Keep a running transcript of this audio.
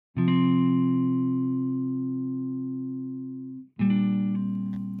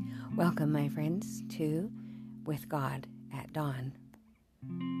Welcome, my friends, to With God at Dawn.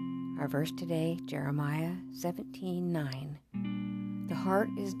 Our verse today, Jeremiah 17:9. The heart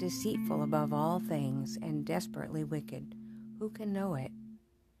is deceitful above all things and desperately wicked. Who can know it?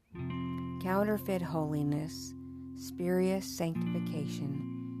 Counterfeit holiness, spurious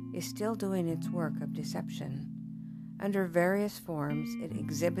sanctification, is still doing its work of deception. Under various forms, it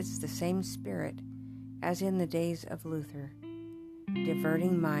exhibits the same spirit as in the days of Luther,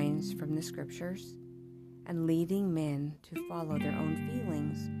 diverting minds from the Scriptures and leading men to follow their own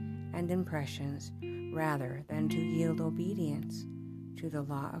feelings and impressions rather than to yield obedience to the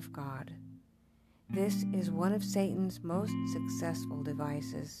law of God. This is one of Satan's most successful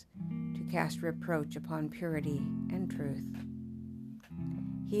devices to cast reproach upon purity and truth.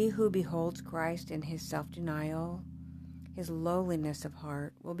 He who beholds Christ in his self-denial, his lowliness of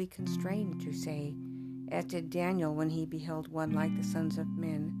heart, will be constrained to say, as did Daniel when he beheld one like the sons of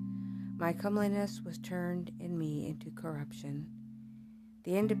men, "My comeliness was turned in me into corruption."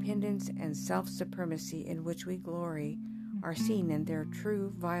 The independence and self-supremacy in which we glory are seen in their true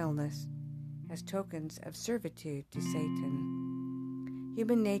vileness as tokens of servitude to Satan.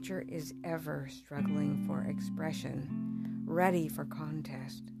 Human nature is ever struggling for expression, ready for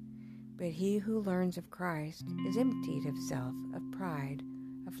contest. But he who learns of Christ is emptied of self, of pride,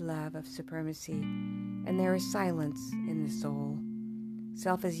 of love, of supremacy, and there is silence in the soul.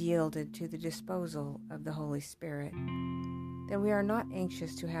 Self is yielded to the disposal of the Holy Spirit. Then we are not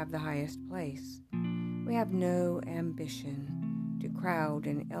anxious to have the highest place. We have no ambition to crowd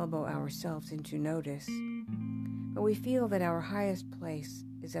and elbow ourselves into notice, but we feel that our highest place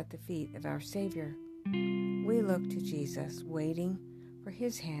is at the feet of our Savior. We look to Jesus, waiting for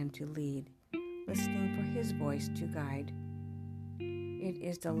His hand to lead, listening for His voice to guide. It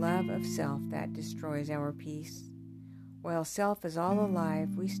is the love of self that destroys our peace. While self is all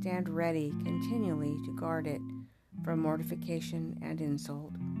alive, we stand ready continually to guard it from mortification and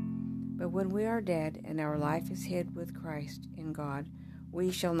insult. But when we are dead and our life is hid with Christ in God, we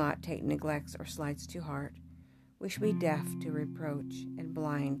shall not take neglects or slights to heart. We shall be deaf to reproach and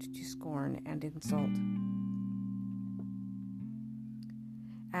blind to scorn and insult.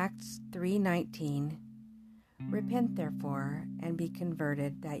 Acts 3:19. Repent, therefore, and be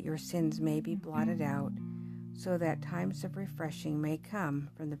converted, that your sins may be blotted out, so that times of refreshing may come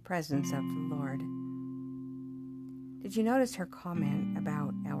from the presence of the Lord. Did you notice her comment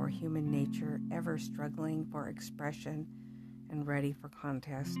about our human nature ever struggling for expression and ready for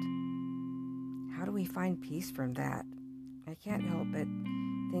contest? How do we find peace from that? I can't help but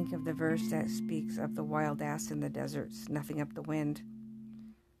think of the verse that speaks of the wild ass in the desert snuffing up the wind.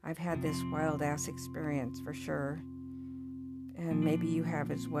 I've had this wild ass experience for sure, and maybe you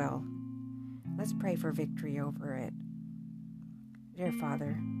have as well. Let's pray for victory over it. Dear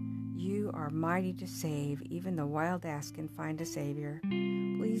Father, you are mighty to save. Even the wild ass can find a Savior.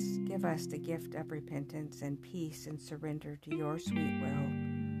 Please give us the gift of repentance and peace and surrender to your sweet will.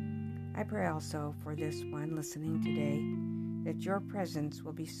 I pray also for this one listening today that your presence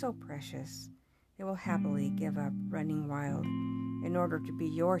will be so precious they will happily give up running wild in order to be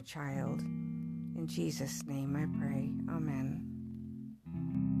your child. In Jesus' name I pray. Amen.